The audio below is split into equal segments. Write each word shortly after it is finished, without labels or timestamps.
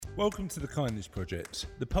Welcome to The Kindness Project,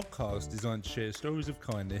 the podcast designed to share stories of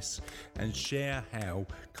kindness and share how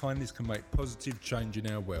kindness can make positive change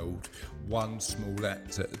in our world, one small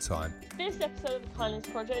act at a time. This episode of The Kindness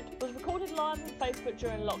Project was recorded live on Facebook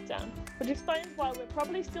during lockdown, which explains why we're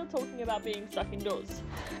probably still talking about being stuck indoors.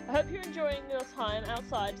 I hope you're enjoying your time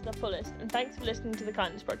outside to the fullest, and thanks for listening to The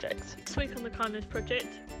Kindness Project. This week on The Kindness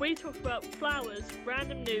Project, we talk about flowers,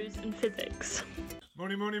 random news and physics.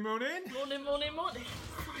 Morning. Morning.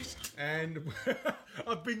 And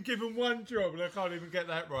I've been given one job and I can't even get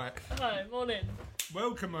that right. Hi, morning.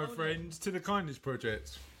 Welcome, my friends, to The Kindness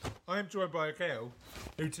Project. I am joined by a girl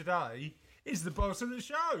who today is the boss of the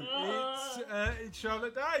show. It's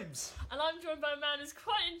Charlotte Dames. And I'm joined by a man who's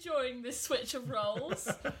quite enjoying this switch of roles.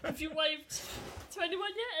 Have you waved to anyone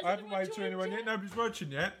yet? I haven't waved to anyone yet. Nobody's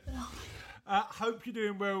watching yet. Hope you're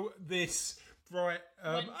doing well this bright...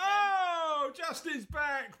 Justin's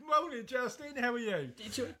back. Morning, Justin. How are you?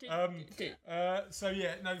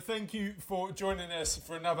 Thank you for joining us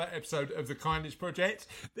for another episode of The Kindness Project.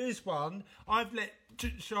 This one, I've let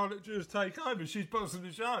Charlotte just take over. She's boss of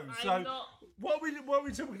the show. What are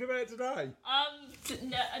we talking about today? I don't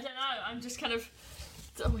know. I'm just kind of...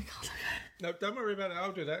 Oh my god. No, don't worry about it.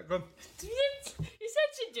 I'll do that. Go on. You said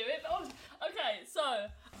you'd do it, but okay, so...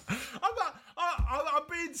 I'm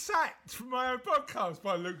being sacked from my own podcast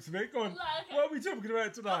by the looks of it. Go on. Okay. What are we talking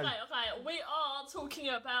about today? Okay. We are talking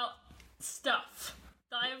about stuff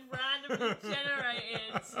that I have randomly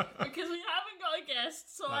generated because we haven't got a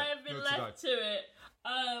guest, so I have been left to it.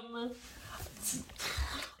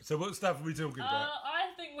 So what stuff are we talking about? I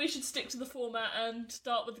think we should stick to the format and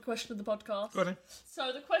start with the question of the podcast. Go on then.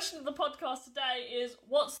 So the question of the podcast today is,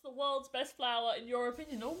 what's the world's best flower in your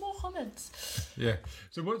opinion? Or more comments. Yeah.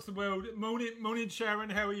 So what's the world... Morning, Sharon.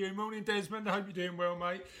 How are you? Morning, Desmond. I hope you're doing well,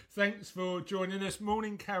 mate. Thanks for joining us.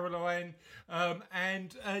 Morning, Caroline. Go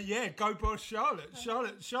boss Charlotte.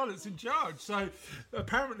 Charlotte's in charge. So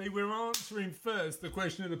apparently we're answering first the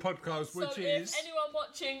question of the podcast, which is... if anyone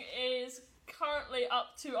watching is currently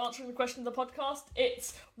up to answering the question of the podcast,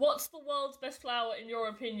 it's what's the world's best flower in your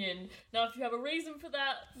opinion? Now, if you have a reason for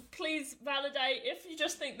that, please validate. If you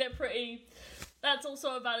just think they're pretty, that's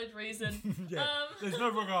also a valid reason. There's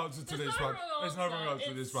no wrong answer to this one. There's no wrong answer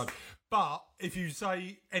to this one. But if you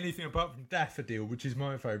say anything apart from daffodil, which is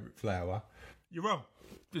my favourite flower, you're wrong.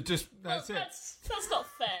 That's it. That's not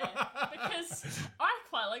fair, because I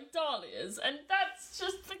quite like dahlias, and that's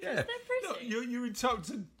just because they're pretty. Look, you're entitled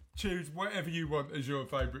to choose whatever you want as your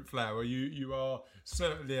favourite flower. You are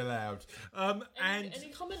certainly allowed.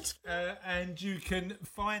 Any comments? And you can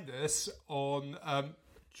find us on...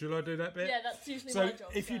 Shall I do that bit? Yeah, that's usually my job. So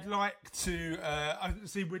if you'd like to...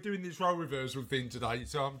 see, we're doing this role reversal thing today,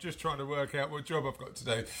 so I'm just trying to work out what job I've got to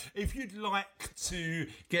do. If you'd like to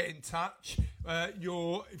get in touch,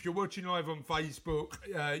 if you're watching live on Facebook,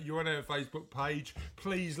 you're on our Facebook page,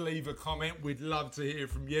 please leave a comment. We'd love to hear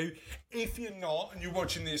from you. If you're not, and you're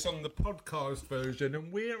watching this on the podcast version,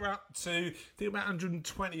 and we're up to, I think, about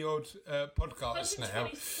 120 odd podcasts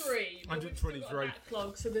 123, now. 123.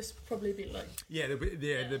 Backlog, so this will probably be like...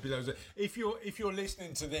 There'll be loads of... If you're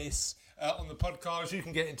listening to this on the podcast, you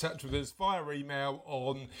can get in touch with us via email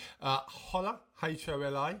on Holla,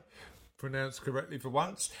 Hola, pronounced correctly for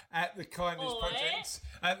once, at The Kindness Project,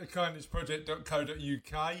 at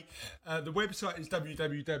thekindnessproject.co.uk. The website is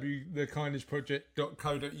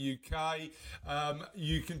www.thekindnessproject.co.uk.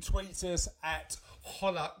 You can tweet us at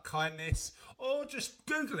Holla Kindness, or just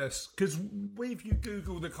Google us, because if you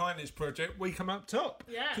Google The Kindness Project, we come up top.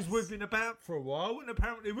 Yes. Because we've been about for a while, and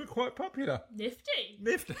apparently we're quite popular. Nifty.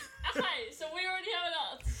 Okay, so we already have an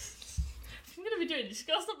answer. I'm going to be doing this. You've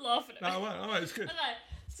got to stop laughing at me. No, all right, it's good. Okay,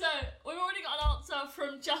 so we've already got an answer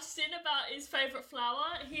from Justin about his favourite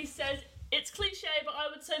flower. He says, it's cliche, but I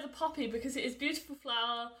would say the poppy, because it is beautiful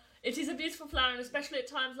flower. It is a beautiful flower, and especially at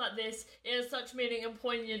times like this, it has such meaning and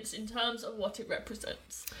poignance in terms of what it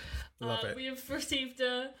represents. Love it. We have received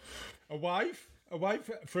a wave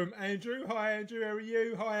from Andrew. Hi, Andrew. How are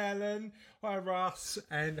you? Hi, Alan. Hi, Russ.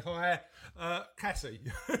 And hi, Cassie,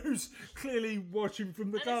 who's clearly watching from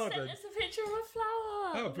the garden. Sent us a picture of a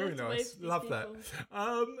flower. Oh, very nice. Love that.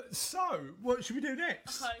 So, what should we do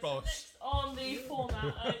next, boss? So next on the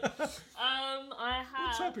format, I have...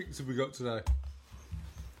 What topics have we got today?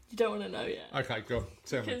 You don't want to know yet. Okay, go on.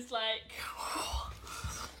 Tell me. Because,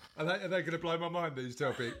 Are they going to blow my mind, these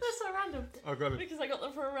topics? They're so random. I've got it. Because I got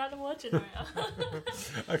them from a random word generator.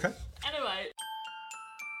 Okay. Anyway.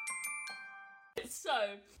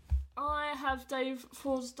 So, I have Dave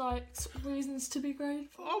Forsdyke's Reasons to be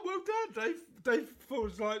Grateful. Oh, well done, Dave. Dave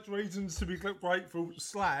Forsdyke's Reasons to be Grateful /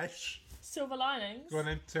 silver linings. Go on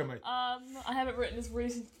then, tell me. I haven't written as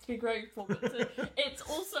reasons to be grateful, but it's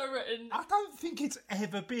also written. I don't think it's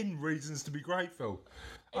ever been reasons to be grateful.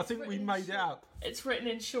 I think we made it up. It's written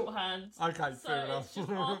in shorthand. Okay, so fair enough. It's just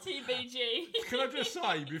RTBG. Can I just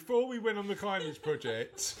say, before we went on the Kindness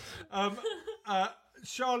Project,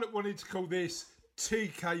 Charlotte wanted to call this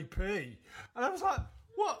TKP. And I was like,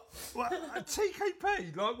 what? A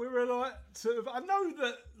TKP? Like, we were like, sort of, I know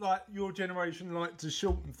that, like, your generation like to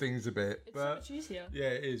shorten things a bit. It's but so much easier. Yeah,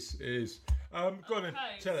 it is. Go on then,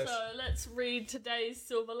 tell us. So let's read today's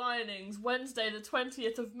silver linings. Wednesday, the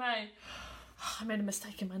 20th of May. I made a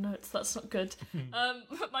mistake in my notes. That's not good.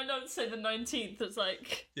 My notes say the 19th. It's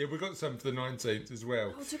like... Yeah, we got some for the 19th as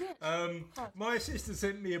well. Oh, did it? My sister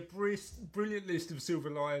sent me a brilliant list of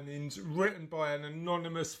silver linings written by an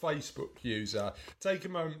anonymous Facebook user. Take a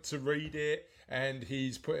moment to read it, and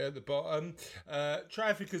he's put it at the bottom.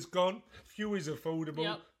 Traffic has gone. Fuel is affordable.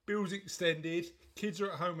 Yep. Bills extended. Kids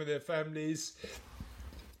are at home with their families.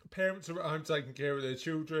 Parents are at home taking care of their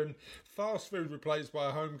children. Fast food replaced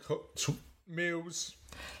by home-cooked meals.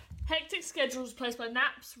 Hectic schedules replaced by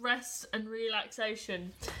naps, rest and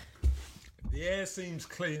relaxation. The air seems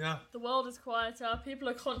cleaner. The world is quieter. People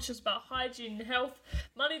are conscious about hygiene and health.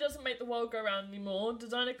 Money doesn't make the world go round anymore.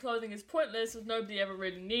 Designer clothing is pointless as nobody ever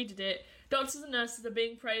really needed it. Doctors and nurses are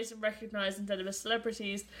being praised and recognised instead of as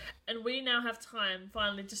celebrities. And we now have time,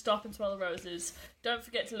 finally, to stop and smell the roses. Don't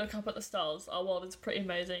forget to look up at the stars. Our world is pretty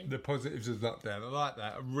amazing. The positives of lockdown. I like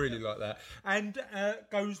that. I really like that. And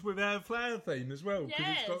goes with our flower theme as well, because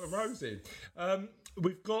it's got a rose in.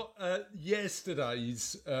 We've got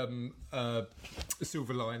yesterday's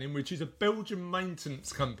silver lining, which is a Belgian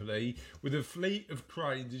maintenance company with a fleet of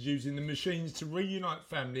cranes is using the machines to reunite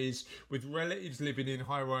families with relatives living in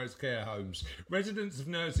high-rise care homes. Residents of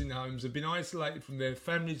nursing homes have been isolated from their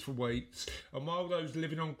families for weeks, and while those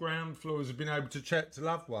living on ground floors have been able to chat to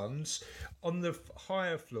loved ones, on the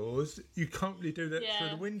higher floors, you can't really do that through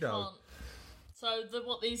the window. Can't. So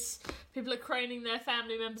these people are craning their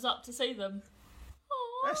family members up to see them.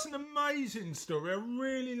 That's an amazing story. I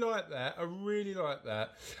really like that.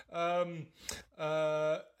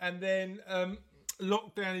 And then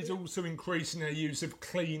lockdown is also increasing our use of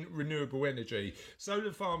clean, renewable energy.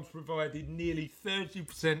 Solar farms provided nearly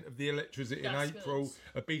 30% of the electricity in April,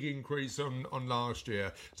 a big increase on last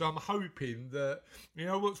year. So I'm hoping that, you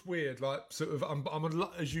know what's weird, like sort of, I'm on,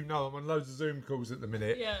 as you know, I'm on loads of Zoom calls at the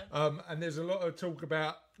minute. Yeah. And there's a lot of talk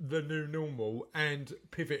about the new normal and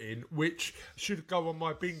pivoting, which should go on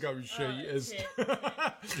my bingo sheet as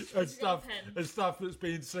stuff that's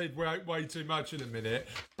being said way too much in a minute.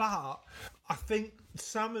 But I think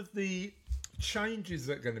some of the changes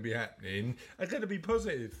that are going to be happening are going to be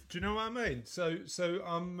positive. Do you know what I mean? So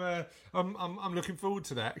I'm looking forward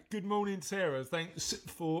to that. Good morning, Sarah. Thanks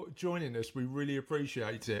for joining us. We really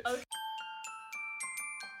appreciate it. Okay.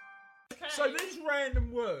 So these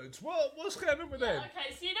random words, what's going on with them?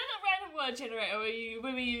 Okay, so you know that random word generator we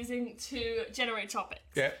were using to generate topics?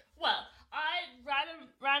 Yeah. Well, I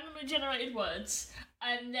randomly generated words,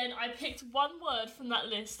 and then I picked one word from that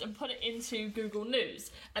list and put it into Google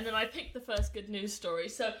News, and then I picked the first good news story.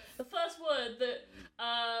 So the first word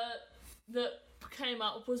that came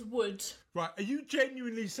up was wood. Right, are you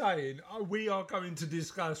genuinely saying we are going to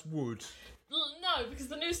discuss wood? No, because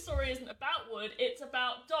the news story isn't about wood. It's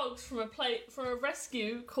about dogs from a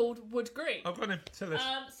rescue called Wood Green. I'm going to tell us.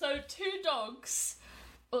 So two dogs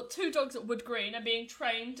at Wood Green are being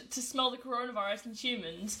trained to smell the coronavirus in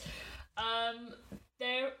humans.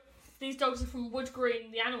 These dogs are from Wood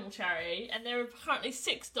Green, the animal charity, and there are currently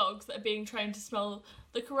 6 dogs that are being trained to smell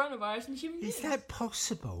the coronavirus in human beings. Is that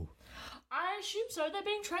possible? I assume so. They're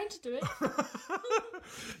being trained to do it.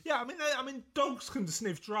 Yeah, I mean, dogs can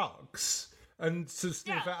sniff drugs and to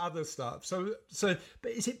sniff at other stuff. So,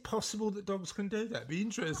 but is it possible that dogs can do that? It'd be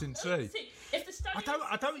interesting to see. If the study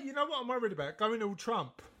I don't. You know what I'm worried about? Going all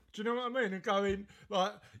Trump. Do you know what I mean? And going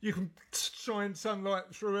like you can shine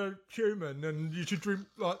sunlight through a human, and you should drink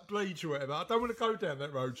like bleach or whatever. I don't want to go down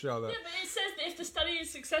that road, Charlotte. Yeah, but it says that if the study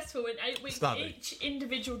is successful in 8 weeks, each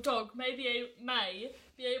individual dog may be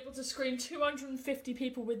able to screen 250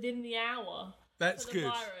 people within the hour. That's for the good.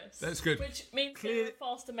 Virus, That's good. Which means there are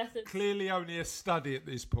faster methods. Clearly only a study at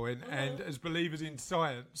this point, and as believers in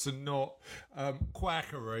science and not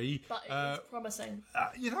quackery. But it is promising.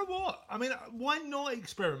 You know what? I mean, why not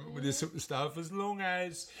experiment with this sort of stuff as long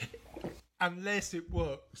as unless it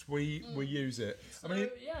works, we use it. So,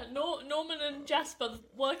 Norman and Jasper,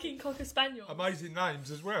 working Cocker Spaniel. Amazing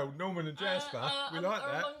names as well, Norman and Jasper. We like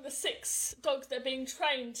are that. among the 6 dogs that are being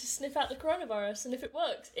trained to sniff out the coronavirus, and if it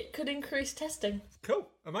works, it could increase testing. Cool,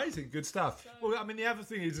 amazing, good stuff. Well, I mean, the other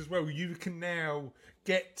thing is as well, you can now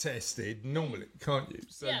get tested normally, can't you?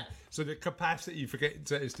 So the capacity for getting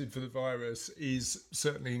tested for the virus is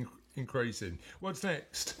certainly increasing. What's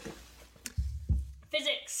next?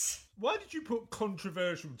 Physics. Why did you put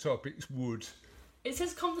controversial topics would? It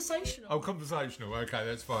says conversational. Oh, conversational. Okay,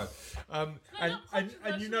 that's fine. And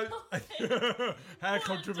you know how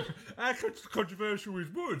controversial is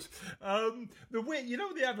wood.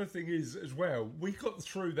 The other thing is as well. We got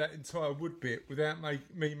through that entire wood bit without me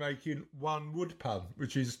making one wood pun,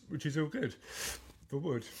 which is all good for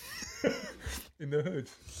wood in the hood.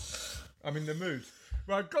 I'm in the mood.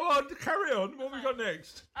 Right, go on, carry on. What have we got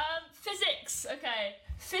next? Physics. Okay.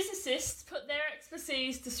 Physicists put their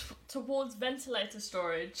expertise towards ventilator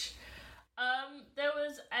storage. There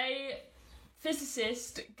was a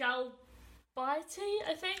physicist, Galbaiti,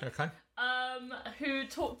 I think, Okay. who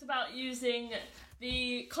talked about using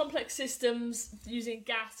the complex systems using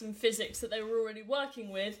gas and physics that they were already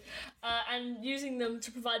working with, and using them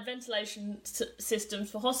to provide ventilation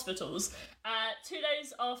systems for hospitals. 2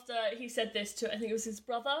 days after he said this to, I think it was his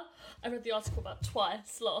brother, I read the article about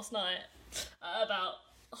twice last night, about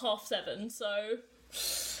 7:30, so...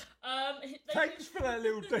 Thanks for that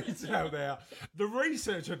little detail there. The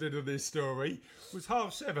research I did on this story was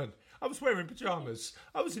 7:30. I was wearing pyjamas.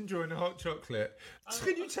 I was enjoying a hot chocolate. So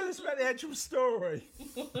can you tell us about the actual story?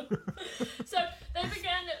 So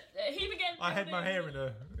he began. I had my hair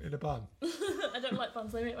in a bun. I don't like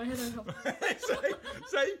buns. They make my hair unhealthy.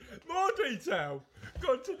 See, more detail.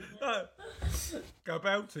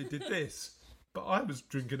 Galbaiti did this, but I was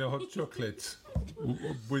drinking a hot chocolate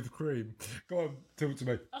with cream. Go on, talk to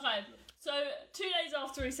me. Okay. So, 2 days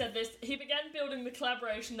after he said this, he began building the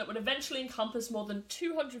collaboration that would eventually encompass more than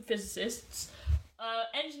 200 physicists,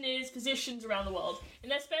 engineers, physicians around the world. In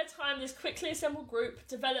their spare time, this quickly assembled group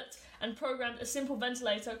developed and programmed a simple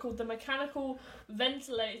ventilator called the Mechanical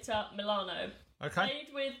Ventilator Milano. Okay. Made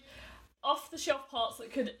with off-the-shelf parts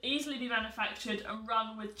that could easily be manufactured and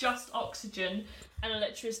run with just oxygen and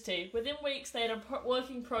electricity. Within weeks, they had a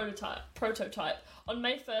working prototype. On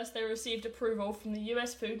May 1st, they received approval from the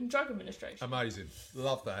US Food and Drug Administration. Amazing.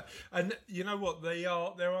 Love that. And you know what? There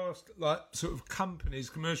are like sort of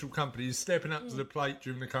commercial companies stepping up to the plate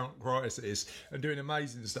during the current crisis and doing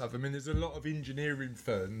amazing stuff. I mean, there's a lot of engineering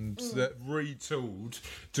firms that retooled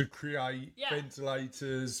to create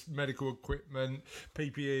ventilators, medical equipment,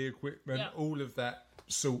 PPE equipment, all of that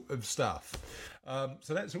sort of stuff.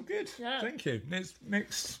 So that's all good. Yeah. Thank you.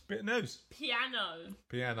 Next bit of news. Piano.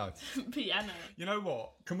 Piano. You know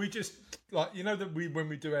what? Can we just that when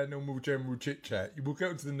we do our normal general chit chat, we'll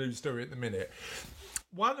go to the news story at the minute.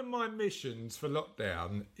 One of my missions for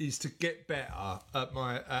lockdown is to get better at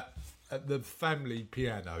the family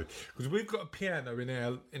piano, because we've got a piano in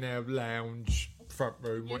our lounge, front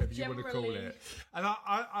room, whatever you want to call it. And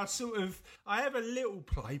I have a little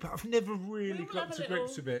play, but I've never really got to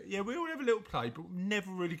grips with it. Yeah, we all have a little play, but we've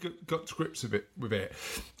never really got to grips with it.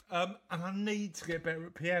 And I need to get better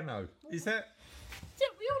at piano. Is that? Yeah,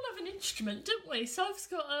 we all have an instrument, don't we? So I've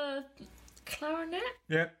got a clarinet.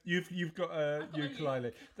 Yeah, you've got a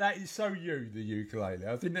ukulele. That is so you, the ukulele.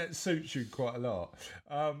 I think that suits you quite a lot.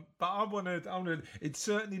 But I want to. It's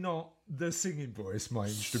certainly not the singing voice, my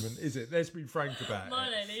instrument, is it? Let's be frank about it.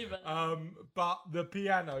 Mine ain't either. But the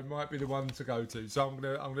piano might be the one to go to. So I'm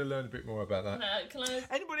gonna learn a bit more about that.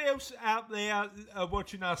 Anybody else out there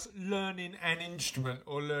watching us learning an instrument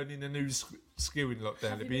or learning a new skill in lockdown?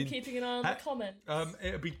 Have you been keeping an eye on the comments?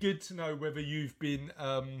 It'd be good to know whether you've been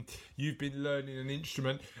learning an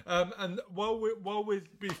instrument. And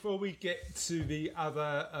before we get to the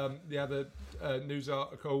other news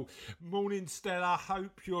article, morning Stella.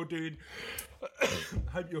 Hope you're doing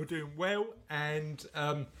well. And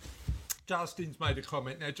Justin's made a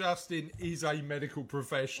comment. Now, Justin is a medical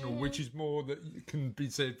professional, which is more that can be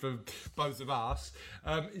said for both of us.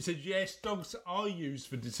 He says, yes, dogs are used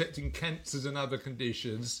for detecting cancers and other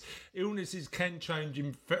conditions. Illnesses can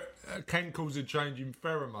cause a change in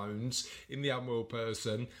pheromones in the unwell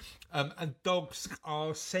person. And dogs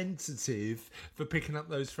are sensitive for picking up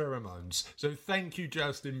those pheromones. So thank you,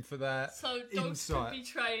 Justin, for that insight. So dogs could be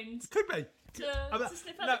trained. Could be. To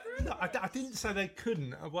sniff out the coronavirus. No, I didn't say they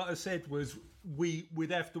couldn't. What I said was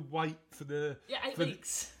we'd have to wait for the 8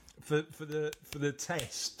 weeks. for the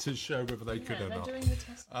test to show whether they could or they're not. doing the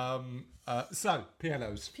test. So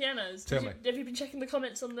pianos. Pianos. Have you been checking the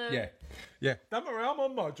comments on the? Yeah. Don't worry, I'm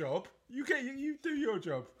on my job. You do your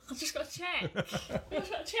job. I've just got to check.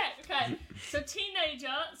 Okay. So teenager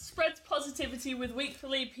spreads positivity with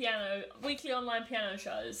weekly online piano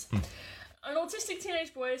shows. An autistic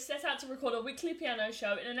teenage boy set out to record a weekly piano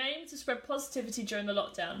show in an aim to spread positivity during the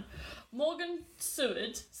lockdown. Morgan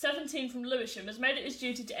Seward, 17 from Lewisham, has made it his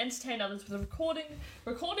duty to entertain others with a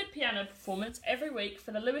recorded piano performance every week for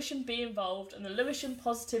the Lewisham Be Involved and the Lewisham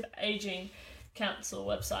Positive Ageing Council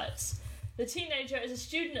websites. The teenager is a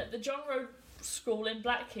student at the John Road School in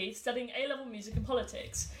Blackheath studying A-level music and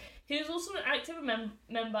politics. He is also an active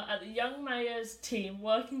member at the Young Mayors team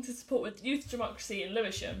working to support with youth democracy in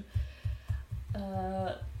Lewisham.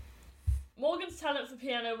 Morgan's talent for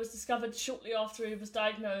piano was discovered shortly after he was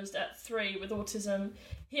diagnosed at 3 with autism.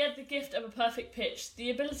 He had the gift of a perfect pitch, the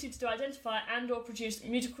ability to identify and or produce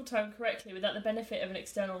musical tone correctly without the benefit of an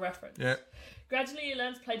external reference. Yeah. Gradually he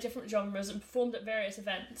learned to play different genres and performed at various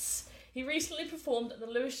events. He recently performed at the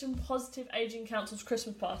Lewisham Positive Ageing Council's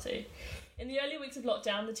Christmas party. In the early weeks of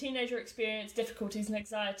lockdown, the teenager experienced difficulties and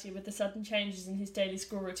anxiety with the sudden changes in his daily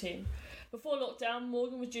school routine. Before lockdown,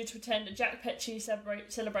 Morgan was due to attend a Jack Petchey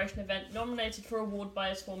celebration event nominated for award by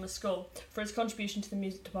his former school for his contribution to the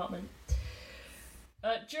music department.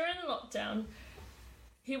 During the lockdown,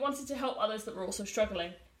 he wanted to help others that were also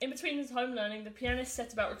struggling. In between his home learning, the pianist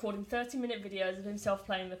set about recording 30-minute videos of himself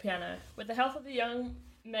playing the piano. With the help of the Young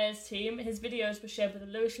Mayors team, his videos were shared with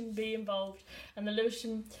the Lewisham Be Involved and the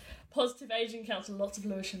Lewisham Positive Ageing Council. Lots of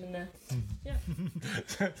Lewisham in there. Yeah.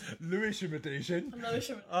 Lewisham edition.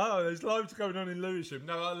 Lewisham. Oh, there's loads going on in Lewisham.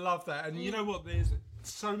 No, I love that. And you know what? There's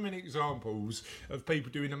so many examples of people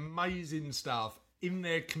doing amazing stuff in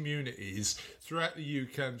their communities throughout the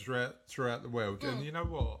UK and throughout the world. And you know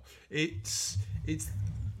what? It's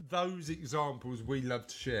those examples we love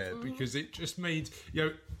to share because it just means,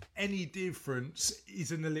 any difference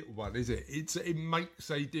isn't a little one, is it? It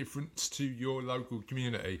makes a difference to your local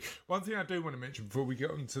community. One thing I do want to mention before we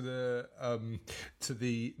get on to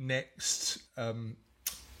the next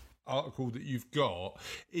article that you've got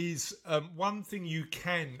is one thing you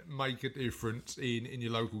can make a difference in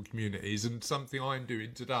your local communities, and something I'm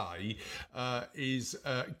doing today is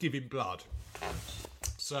giving blood.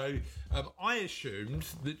 So I assumed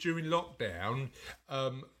that during lockdown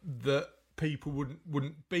that people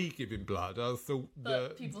wouldn't be giving blood. I thought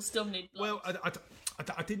that people still need blood. Well,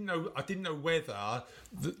 I didn't know whether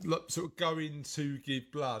sort of going to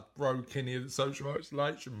give blood broke any of the social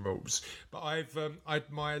isolation rules. But I had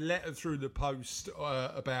my letter through the post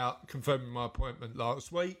about confirming my appointment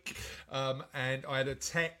last week, and I had a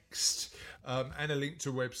text and a link to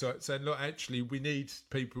a website saying, look, actually, we need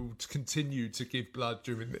people to continue to give blood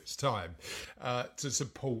during this time to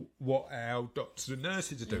support what our doctors and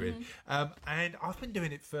nurses are doing. And I've been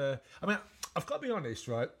doing it I've got to be honest,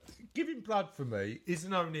 right? Giving blood for me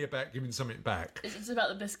isn't only about giving something back. It's about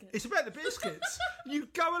the biscuits. It's about the biscuits. You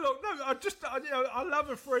go along. No, I love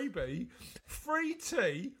a freebie. Free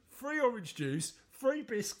tea, free orange juice, free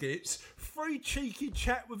biscuits, free cheeky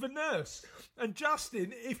chat with a nurse. And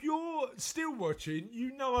Justin, if you're still watching,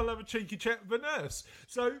 you know I love a cheeky chat with a nurse.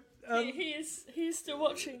 So he is still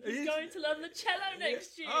watching. He's going to learn the cello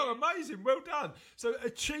next year. Oh, amazing! Well done. So a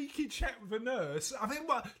cheeky chat with a nurse. I think,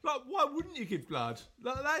 why wouldn't you give blood?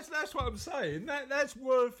 That's what I'm saying. That's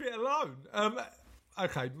worth it alone.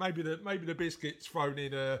 Okay, maybe the biscuits thrown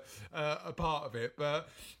in a part of it, but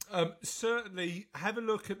certainly have a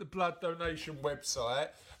look at the blood donation website.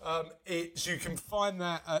 You can find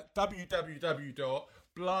that at www.blood.co.uk.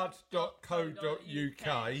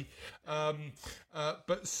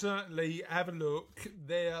 But certainly have a look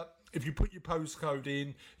there. If you put your postcode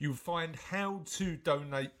in, you'll find how to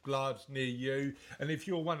donate blood near you. And if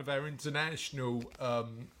you're one of our international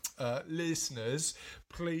listeners,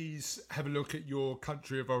 please have a look at your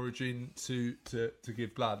country of origin to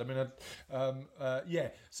give blood.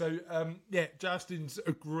 Justin's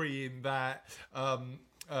agreeing that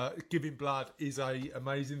giving blood is a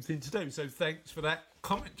amazing thing to do. So thanks for that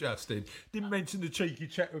comment, Justin. Didn't mention the cheeky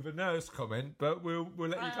chat with a nurse comment, but we'll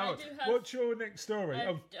let you go on. What's your next story?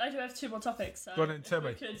 I do have two more topics. So go on and tell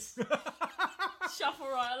me. Shuffle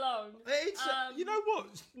right along. You know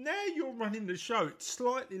what? Now you're running the show, it's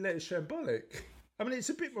slightly less shambolic. I mean, it's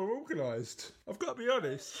a bit more organised. I've got to be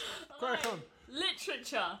honest. Crack on.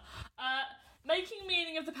 Literature. Making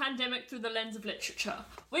meaning of the pandemic through the lens of literature.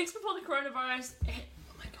 Weeks before the coronavirus hit...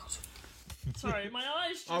 Oh my God. Sorry, my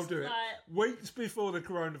eyes just I'll do it. like... Weeks before the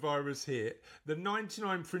coronavirus hit, the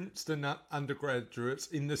 99 Princeton undergraduates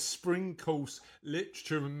in the spring course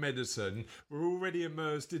Literature and Medicine were already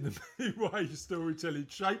immersed in the many ways storytelling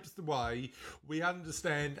shapes the way we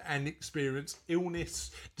understand and experience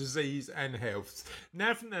illness, disease and health.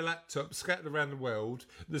 Now from their laptops scattered around the world,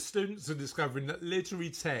 the students are discovering that literary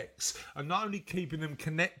texts are not only keeping them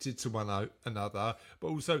connected to one another, but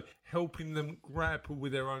also helping them grapple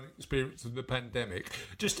with their own experience of the pandemic.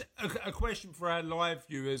 Just a question for our live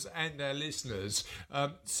viewers and our listeners.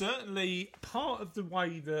 Certainly part of the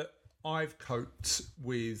way that I've coped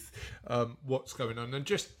with what's going on, and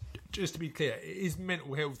just to be clear, it is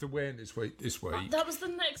Mental Health Awareness Week this week. That was the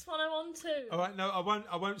next one I wanted. All right, no,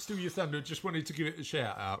 I won't steal your thunder. Just wanted to give it a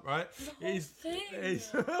shout out, right? The whole thing.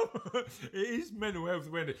 It is Mental Health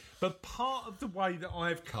Awareness, but part of the way that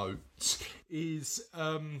I've coped is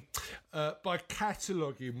by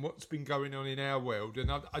cataloguing what's been going on in our world, and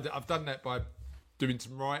I've done that by doing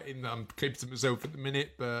some writing that I'm keeping to myself at the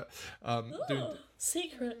minute, but doing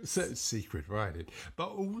secret writing, but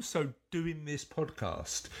also doing this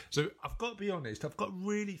podcast. So I've got to be honest, I've got to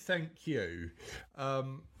really thank you.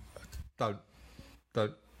 Don't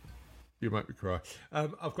you make me cry.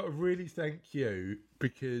 I've got to really thank you,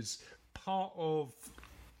 because part of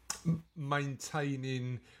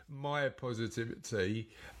maintaining my positivity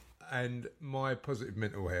and my positive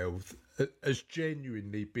mental health has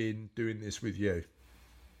genuinely been doing this with you.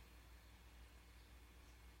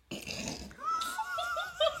 Your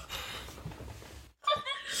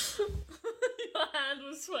hand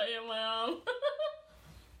was sweaty on my arm.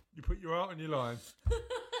 You put your heart on your line.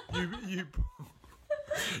 You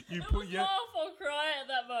put your laugh or cry at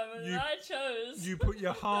that moment, and I chose. You put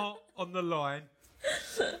your heart on the line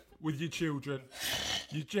with your children.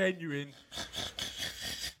 You're genuine,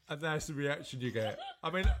 and that's the reaction you get.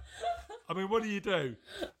 I mean, what do you do?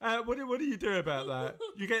 What do you do about that?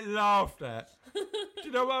 You get laughed at. Do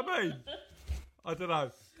you know what I mean? I don't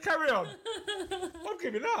know. Carry on. I'm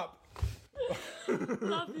giving up.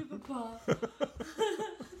 Love you, Papa.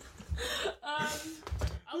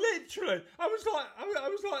 Literally, I was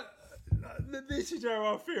like, this is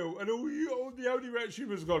how I feel, and all the only reaction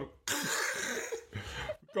was gone.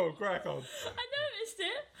 Go on, crack on.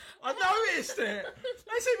 I noticed it.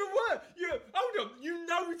 That's even worse. Hold on. You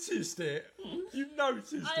noticed it.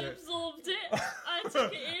 I absorbed it. I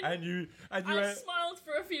took it in. I smiled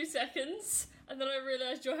for a few seconds, and then I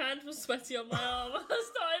realised your hand was sweaty on my arm. I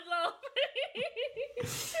started laughing.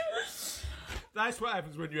 That's what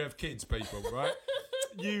happens when you have kids, people, right?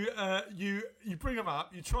 You bring them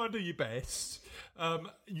up. You try and do your best.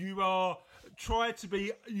 You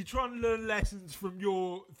try and learn lessons from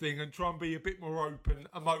your thing and try and be a bit more open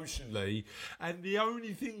emotionally. And the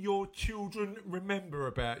only thing your children remember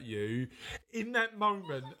about you in that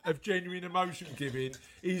moment of genuine emotion giving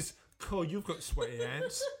is, God, you've got sweaty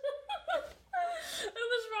hands. It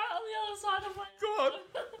was right on the other side of my... Go on.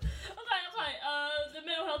 Okay. The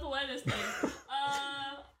mental health awareness thing.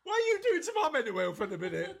 What are you doing to my mental health at the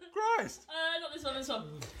minute? Christ. Not this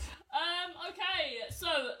one. Okay, so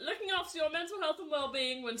looking after your mental health and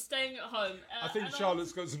well-being when staying at home. I think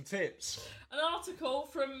Charlotte's got some tips. An article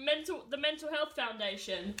from the Mental Health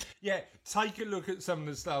Foundation. Yeah, take a look at some of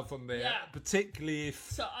the stuff on there, particularly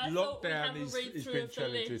if lockdown is been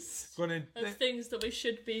challenging. Of things that we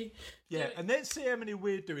should be doing. And let's see how many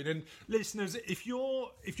we're doing. And listeners, if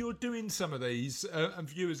you're doing some of these, and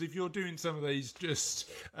viewers, if you're doing some of these, just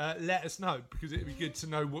let us know, because it'd be good to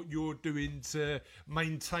know what you're doing to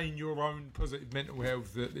maintain your own positive mental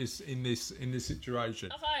health in this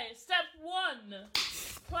situation. Okay, step 1.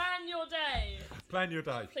 Plan your day. Plan your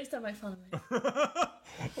day. Please don't make fun of me.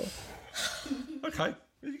 Okay.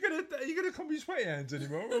 Are you gonna call me sweaty hands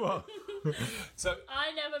anymore, or what? So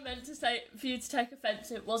I never meant to say for you to take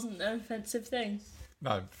offence. It wasn't an offensive thing.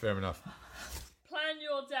 No, fair enough. Plan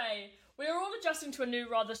your day. We are all adjusting to a new,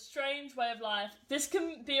 rather strange way of life. This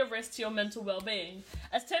can be a risk to your mental well-being.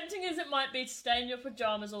 As tempting as it might be to stay in your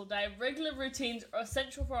pyjamas all day, regular routines are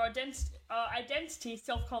essential for our identity,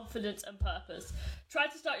 self-confidence and purpose. Try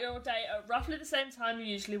to start your day at roughly the same time you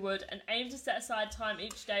usually would, and aim to set aside time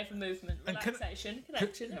each day for movement, relaxation,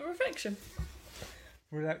 connection and reflection.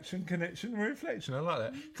 Relaxation, connection, reflection. I like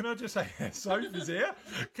that. Can I just say, Sophie's here.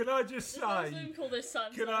 Can I just say, Zoom call this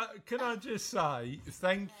son. can I just say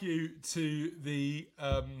thank you to the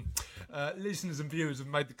listeners and viewers who've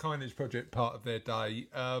made the Kindness Project part of their day.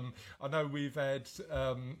 I know we've had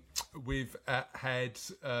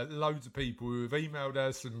loads of people who have emailed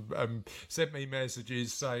us and sent me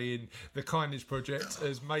messages saying the Kindness Project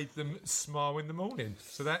has made them smile in the morning.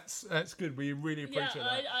 So that's good. We really appreciate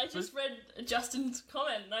that. I just read Justin's comment.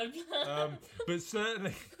 But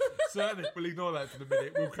certainly, we'll ignore that for the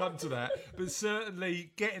minute. We'll come to that. But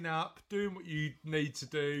certainly, getting up, doing what you need to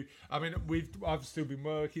do. I mean, I've still been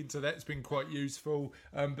working, so that's been quite useful.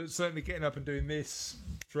 But certainly, getting up and doing this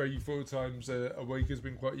 3-4 times a week has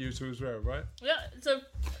been quite useful as well, right? Yeah. So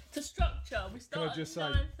to structure, we start at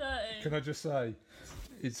 9:30. Can I just say?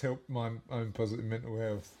 It's helped my own positive mental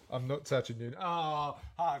health. I'm not touching you. Hug.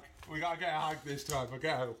 We got to get a hug this time. I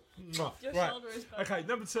get a hug. Your Right. shoulder is back. Okay,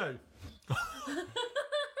 number 2.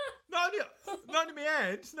 not in my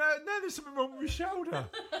hands. No, there's something wrong with my shoulder.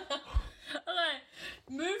 Okay,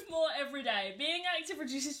 move more every day. Being active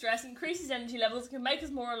reduces stress, increases energy levels, and can make us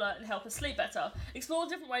more alert and help us sleep better. Explore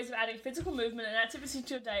different ways of adding physical movement and activity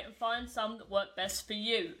to your day and find some that work best for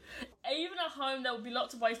you. Even at home, there will be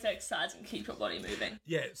lots of ways to exercise and keep your body moving.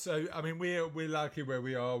 Yeah, so, I mean, we're lucky where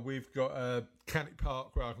we are. We've got a Cannock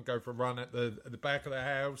Park where I can go for a run at the back of the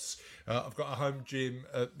house. I've got a home gym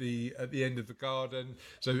at the end of the garden.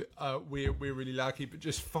 So we're really lucky, but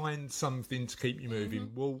just find something to keep you moving.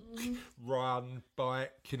 Walk, run,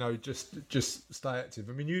 bike, just stay active.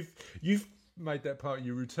 I mean, you've made that part of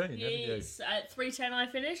your routine, haven't you? Yes, at 3:10 I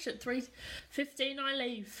finish, at 3:15 I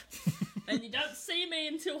leave. And you don't see me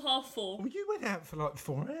until 4:30. Well, you went out for like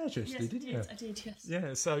 4 hours yesterday, didn't you? I did, yes.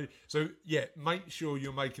 Yeah, so make sure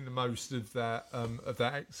you're making the most of that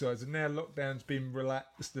exercise. And now lockdown's been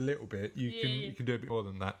relaxed a little bit, you can do a bit more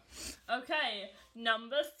than that. Okay,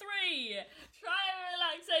 number 3. Try a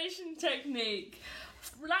relaxation technique.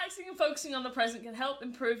 Relaxing and focusing on the present can help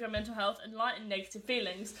improve your mental health and lighten negative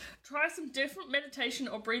feelings. Try some different meditation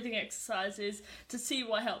or breathing exercises to see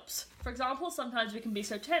what helps. For example, sometimes we can be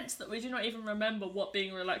so tense that we do not even remember what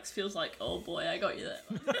being relaxed feels like. Oh boy, I got you there.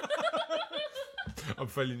 I'm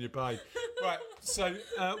feeling your pain. Right, so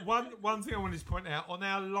one thing I wanted to point out, on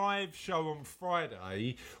our live show on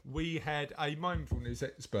Friday, we had a mindfulness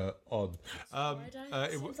expert on.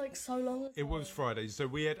 Friday? It seems like so long ago. It was Friday. So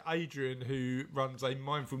we had Adrian, who runs a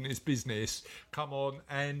mindfulness business, come on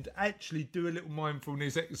and actually do a little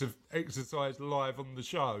mindfulness exercise live on the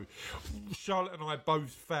show. Charlotte and I both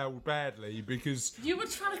failed badly because... You were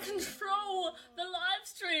trying to control the live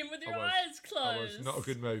stream with your eyes closed. It was not a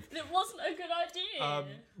good move. It wasn't a good idea.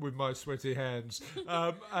 With my sweaty hands.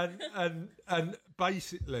 And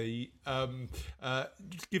basically,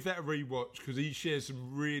 just give that a rewatch because he shares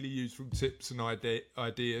some really useful tips and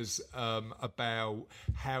ideas about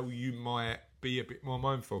how you might be a bit more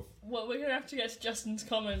mindful. Well, we're going to have to get to Justin's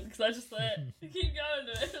comment because I just keep going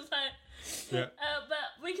to it. It's like, yeah.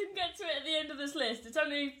 But we can get to it at the end of this list. It's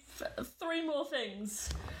only 3 more things.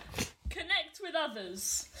 Connect with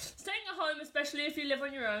others. Staying at home, especially if you live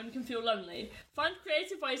on your own, can feel lonely. Find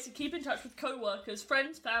creative ways to keep in touch with co-workers,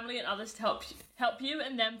 friends, family and others to help you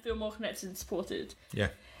and them feel more connected and supported. Yeah.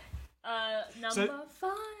 Number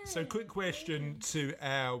 5. So quick question to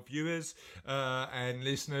our viewers and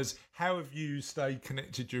listeners. How have you stayed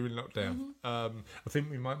connected during lockdown? I think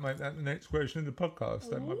we might make that the next question in the podcast.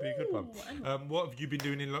 That might be a good one. What have you been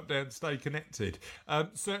doing in lockdown to stay connected?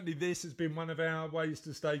 Certainly this has been one of our ways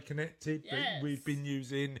to stay connected. Yes. We've been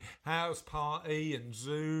using House Party and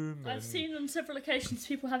Zoom. I've seen on several occasions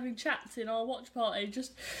people having chats in our watch party.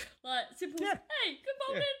 Just like simple, hey, good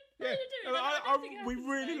morning. Yeah. How you doing? We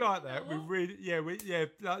really like that. We really,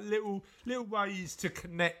 like little ways to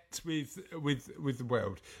connect with the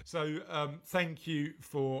world. So thank you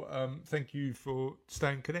for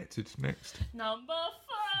staying connected. Next, number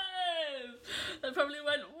 5. That probably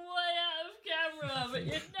went way out of camera, but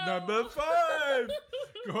you know. Number 5.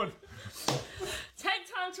 Go on. Take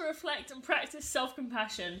time to reflect and practice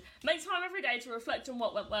self-compassion. Make time every day to reflect on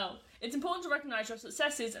what went well. It's important to recognise your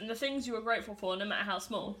successes and the things you are grateful for, no matter how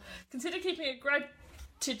small. Consider keeping a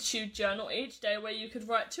gratitude journal each day where you could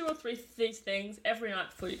write 2 or 3 of these things every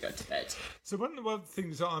night before you go to bed. So one of the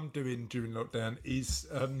things that I'm doing during lockdown is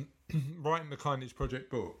writing the Kindness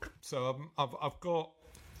Project book. So I've got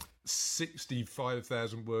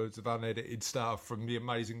 65,000 words of unedited stuff from the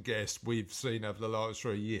amazing guests we've seen over the last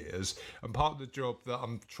 3 years. And part of the job that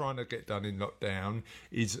I'm trying to get done in lockdown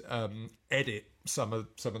is edit some of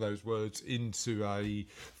those words into a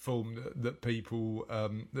form that people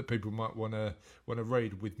might want to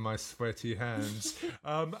read with my sweaty hands.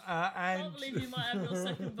 And I can't believe you might have your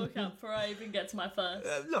second book out before I even get to my first.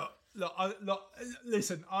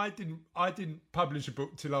 Listen. I didn't publish a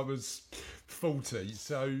book till I was 40.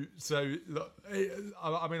 So look,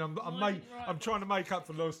 I mean, I'm trying to make up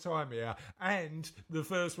for lost time here. And the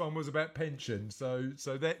first one was about pension. So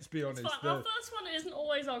let's be honest. Our first one isn't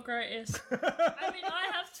always our greatest. I mean,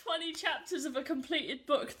 I have 20 chapters of a completed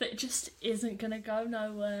book that just isn't going to go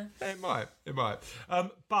nowhere. It might.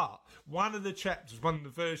 But one of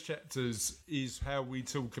the first chapters is how we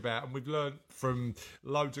talk about, and we've learned from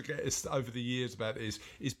loads of guests over the years about this,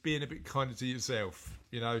 is being a bit kinder to yourself.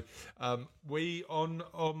 You know, we on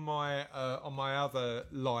my other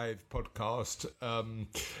live podcast,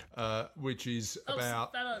 which is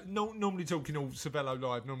about normally talking all Savello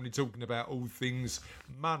Live, normally talking about all things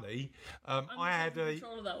money. I had a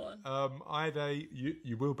control of that one.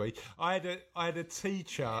 You will be. I had a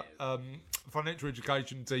teacher, financial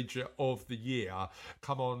education teacher of the year,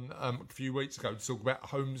 come on a few weeks ago to talk about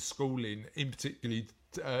homeschooling, in particular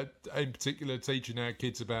teaching our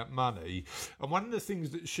kids about money. And one of the things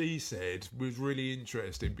that she said was really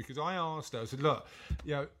interesting, because I asked her, I said, look,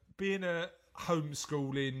 you know, being a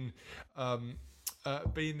homeschooling,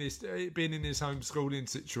 being in this homeschooling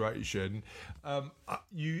situation,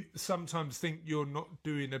 you sometimes think you're not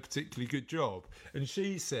doing a particularly good job. And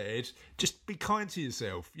she said, just be kind to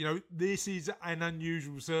yourself. You know, this is an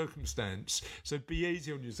unusual circumstance, so be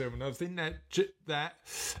easy on yourself. And I think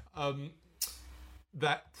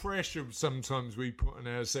that pressure sometimes we put on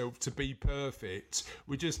ourselves to be perfect,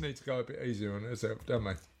 we just need to go a bit easier on ourselves, don't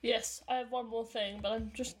we? Yes, I have one more thing, but I'm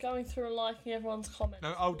just going through and liking everyone's comments.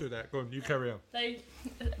 No, I'll do that. Go on, you carry on. They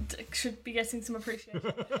should be getting some appreciation.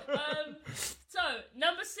 So,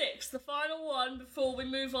 number 6, the final one before we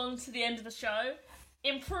move on to the end of the show.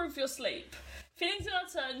 Improve your sleep. Feelings of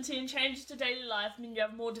uncertainty and changes to daily life mean you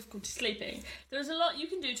have more difficulty sleeping. There is a lot you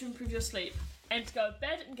can do to improve your sleep. Aim to go to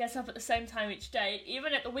bed and get up at the same time each day,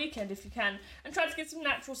 even at the weekend if you can, and try to get some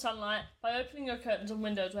natural sunlight by opening your curtains and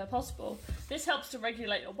windows where possible. This helps to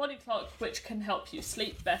regulate your body clock, which can help you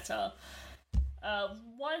sleep better.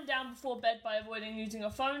 Wind down before bed by avoiding using a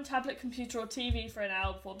phone, tablet, computer or TV for an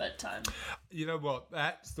hour before bedtime. You know what?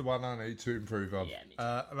 That's the one I need to improve on. Yeah, me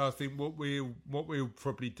too. And I think what we'll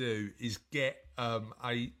probably do is get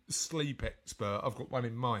a sleep expert. I've got one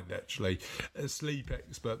in mind, actually. A sleep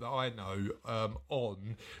expert that I know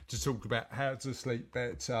on to talk about how to sleep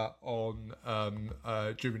better on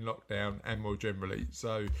during lockdown and more generally.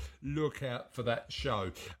 So look out for that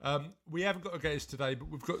show. We haven't got a guest today, but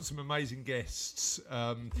we've got some amazing guests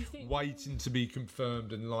waiting to be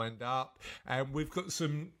confirmed and lined up. And we've got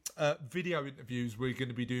some video interviews we're going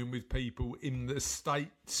to be doing with people in the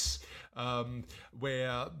States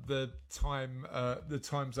where the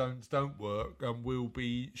time zones don't work, and we'll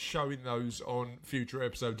be showing those on future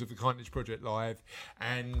episodes of the Kindness Project Live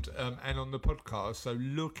and on the podcast. So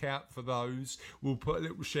look out for those. We'll put a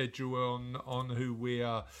little schedule on who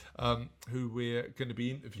we're going to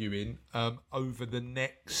be interviewing over the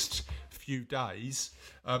next few days,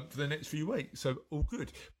 for the next few weeks. So all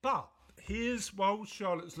good. But while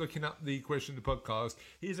Charlotte's looking up the question of the podcast,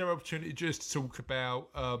 here's our opportunity just to talk about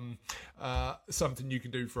something you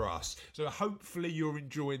can do for us. So hopefully you're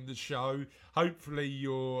enjoying the show. Hopefully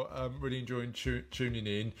you're really enjoying tuning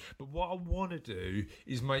in. But what I want to do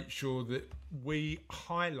is make sure that we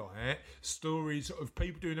highlight stories of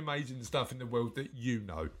people doing amazing stuff in the world that you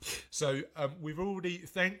know. So we've already,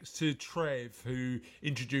 thanks to Trev, who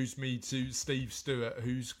introduced me to Steve Stewart,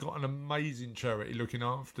 who's got an amazing charity looking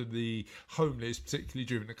after the homeless, particularly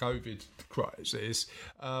during the COVID crisis.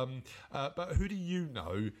 But who do you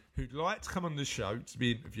know who'd like to come on the show to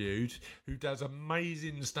be interviewed, who does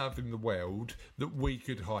amazing stuff in the world that we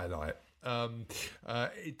could highlight?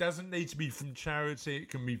 It doesn't need to be from charity, it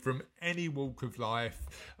can be from any walk of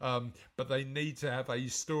life, but they need to have a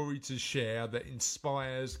story to share that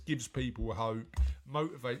inspires, gives people hope,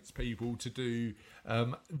 motivates people to do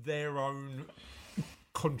their own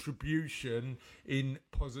contribution in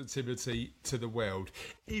positivity to the world.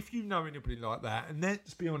 If you know anybody like that, and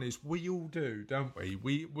let's be honest, we all do, don't we?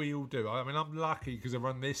 We all do. I mean, I'm lucky because I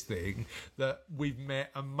run this thing that we've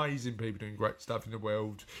met amazing people doing great stuff in the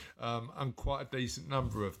world, and quite a decent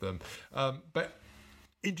number of them. But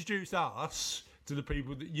introduce us to the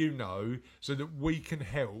people that you know, so that we can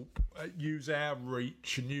help use our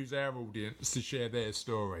reach and use our audience to share their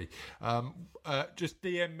story. Just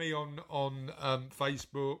DM me on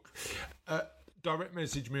Facebook. Direct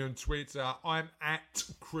message me on Twitter. I'm at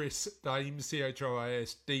Chris Daems,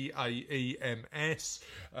 ChrisDaems,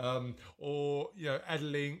 or add a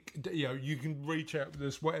link. You can reach out with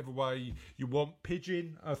us whatever way you want.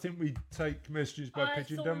 Pigeon, I think we take messages by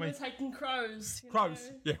pigeon, don't we? I thought we were taking crows. Crows,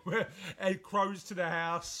 yeah, crows to the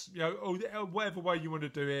house. Or whatever way you want to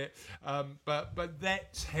do it. But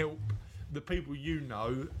let's help the people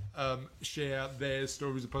share their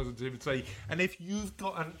stories of positivity. And if you've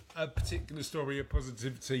got a particular story of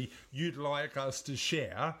positivity you'd like us to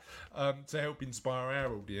share to help inspire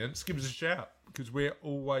our audience, give us a shout, because we're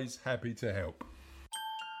always happy to help.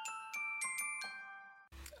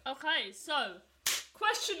 Okay, so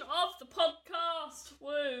question of the podcast.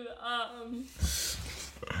 Woo.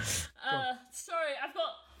 Sorry, I've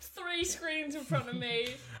got 3 screens in front of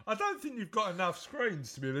me. I don't think you've got enough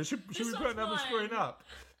screens, to be honest. Should we put another screen up?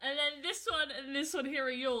 And then this one and this one here are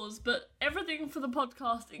yours, but everything for the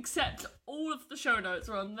podcast except all of the show notes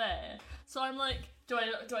are on there. So I'm like, do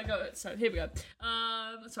I go? So here we go.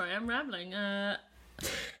 Sorry, I'm rambling.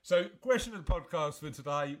 So, question of the podcast for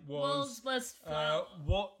today was world's best flower.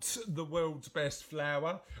 What's the world's best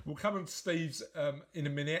flower? We'll come on to Steve's in a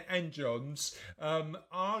minute, and John's.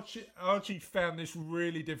 Archie found this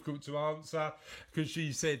really difficult to answer because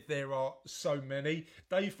she said there are so many.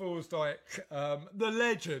 Dave Forsdyke, the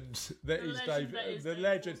legend that is Dave, the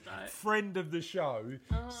legend, friend of the show,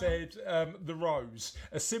 said the rose,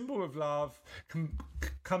 a symbol of love,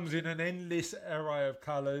 comes in an endless array of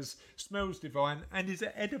colours, smells divine, and is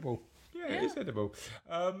edible. Yeah, it is edible.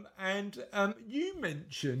 And you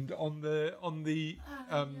mentioned on the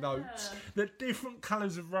notes that different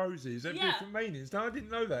colours of roses have different meanings. Now, I didn't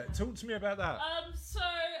know that. Talk to me about that. So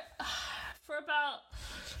for about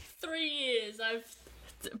 3 years, I've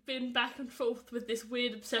been back and forth with this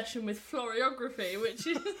weird obsession with florography, which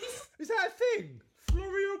is is that a thing?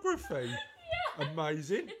 Florography. Yeah.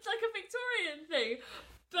 Amazing. It's like a Victorian thing.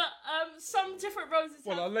 But some different roses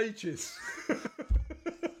are leeches.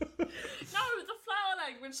 No, the flower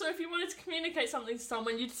language. So if you wanted to communicate something to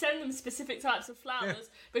someone, you'd send them specific types of flowers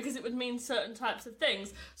because it would mean certain types of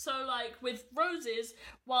things. So like with roses,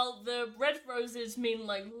 while the red roses mean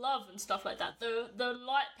like love and stuff like that, the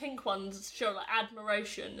light pink ones show like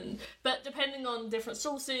admiration. But depending on different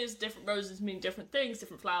sources, different roses mean different things,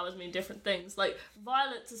 different flowers mean different things. Like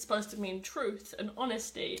violets are supposed to mean truth and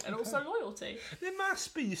honesty and also loyalty. There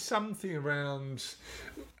must be something around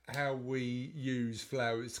how we use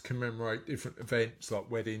flowers to commemorate different events like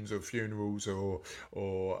weddings or funerals or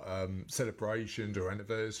celebrations or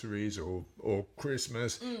anniversaries or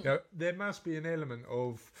Christmas. There must be an element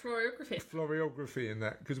of florography in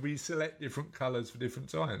that, because we select different colours for different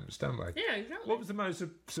times, don't we? Yeah, exactly. What was the most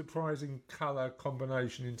surprising colour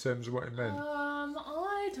combination in terms of what it meant?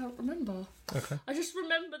 I don't remember. Okay. I just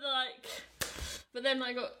remember but then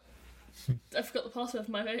I forgot the password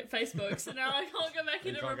for my Facebook, so now I can't go back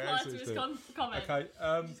in and reply to his comment. Okay.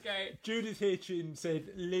 Which is great. Judith Hitchin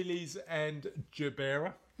said lilies and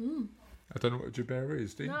gerbera. I don't know what a gerbera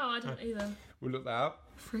is, do you? No, I don't either. We'll look that up.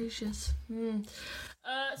 Freesias.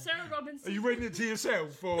 Sarah Robinson. Are you reading it to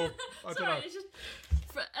yourself, or I don't know? It's just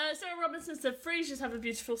Sarah Robinson said freesias have a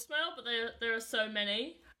beautiful smell, but there are so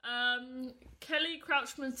many. Kelly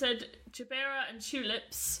Crouchman said gerbera and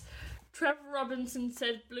tulips. Trevor Robinson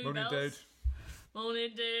said bluebells. Morning, dude.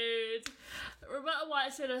 Morning, dude. Roberta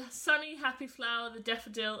White said a sunny, happy flower, the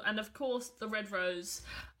daffodil, and of course the red rose.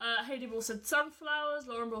 Hayley Ball said sunflowers.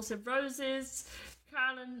 Lauren Ball said roses.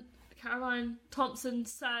 Caroline Thompson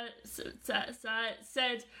said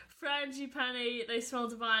frangipani. They smell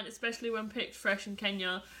divine, especially when picked fresh in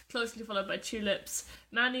Kenya. Closely followed by tulips.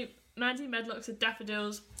 Mandy Medlock said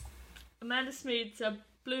daffodils. Amanda Smead said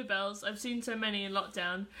bluebells. I've seen so many in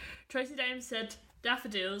lockdown. Tracy Dames said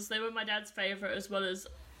daffodils. They were my dad's favourite, as well as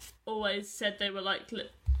always said they were like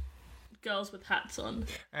girls with hats on.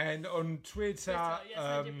 And on Twitter, yes,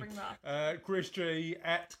 I did bring that up. Chris G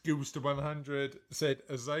at Gilster100 said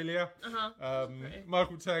azalea.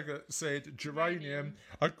 Michael Taggart said geranium.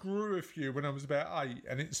 I grew a few when I was about 8,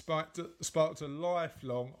 and it sparked a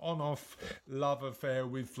lifelong on-off love affair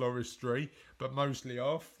with floristry, but mostly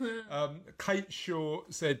off. Kate Shaw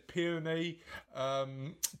said peony.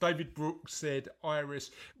 David Brooks said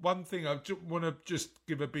iris. One thing I want to just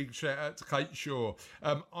give a big shout out to Kate Shaw.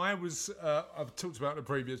 I've talked about in a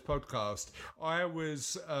previous podcast. I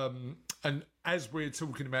was, and as we're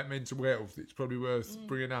talking about mental health, it's probably worth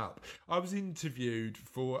bringing up. I was interviewed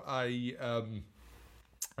for a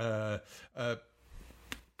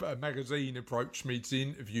a magazine approached me to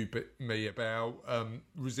interview me about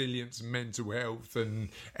resilience and mental health and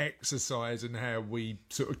exercise and how we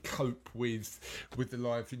sort of cope with the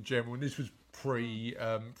life in general. And this was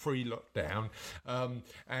pre-lockdown,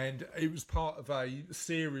 and it was part of a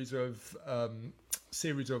series of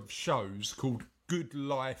shows called Good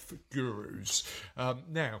Life Gurus.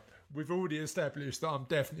 Now, we've already established that I'm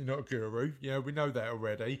definitely not a guru. Yeah, we know that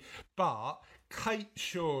already. But Kate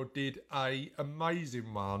Shaw did a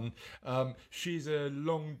amazing one. She's a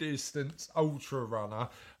long distance ultra runner,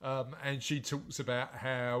 and she talks about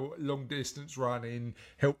how long distance running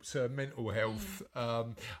helps her mental health.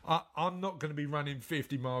 I'm not going to be running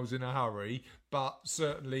 50 miles in a hurry, but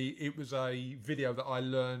certainly it was a video that I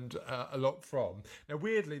learned a lot from. Now,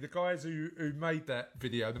 weirdly, the guys who made that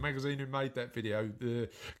video, the magazine who made that video, the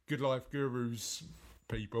Good Life Gurus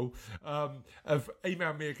people, have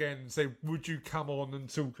emailed me again and said, would you come on and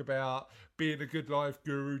talk about being a good life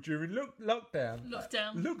guru during lockdown?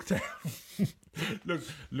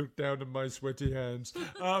 Look down at my sweaty hands. You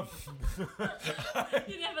never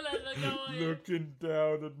let them go, are you? Looking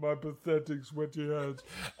down at my pathetic sweaty hands.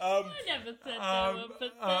 I never said they were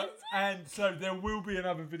pathetic. And so there will be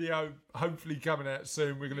another video hopefully coming out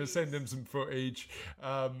soon. We're going to send them some footage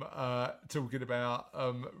talking about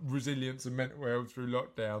resilience and mental health through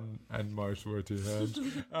lockdown and my sweaty hands.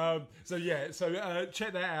 So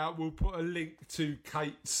check that out. We'll put a link to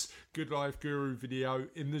Kate's Good Life Guru video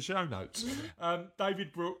in the show notes.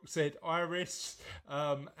 David Brooks said Iris,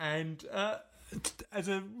 and as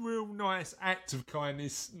a real nice act of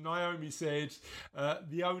kindness, Naomi said,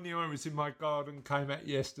 the only iris in my garden came out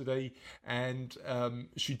yesterday, and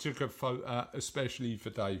she took a photo especially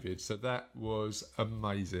for David. So that was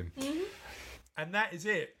amazing. And that is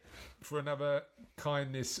it for another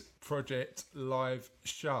Kindness Project live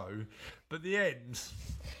show. But the end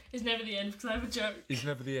It's never the end because I have a joke. It's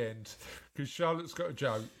never the end because Charlotte's got a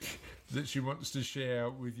joke that she wants to share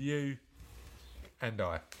with you and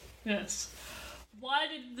I. Yes. Why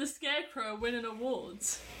did the Scarecrow win an award?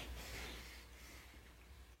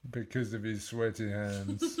 Because of his sweaty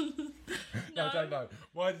hands. No, I don't know.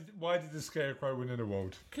 Why did the Scarecrow win an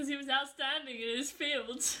award? Because he was outstanding in his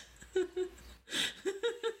field.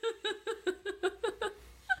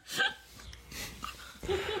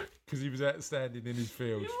 Because he was outstanding in his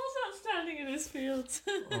field. He was outstanding in his field.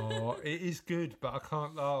 Oh, it is good, but I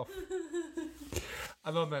can't laugh.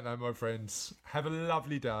 And on that note, my friends, have a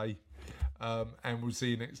lovely day. And we'll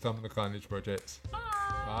see you next time on the Kindness Project. Bye.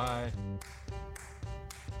 Bye.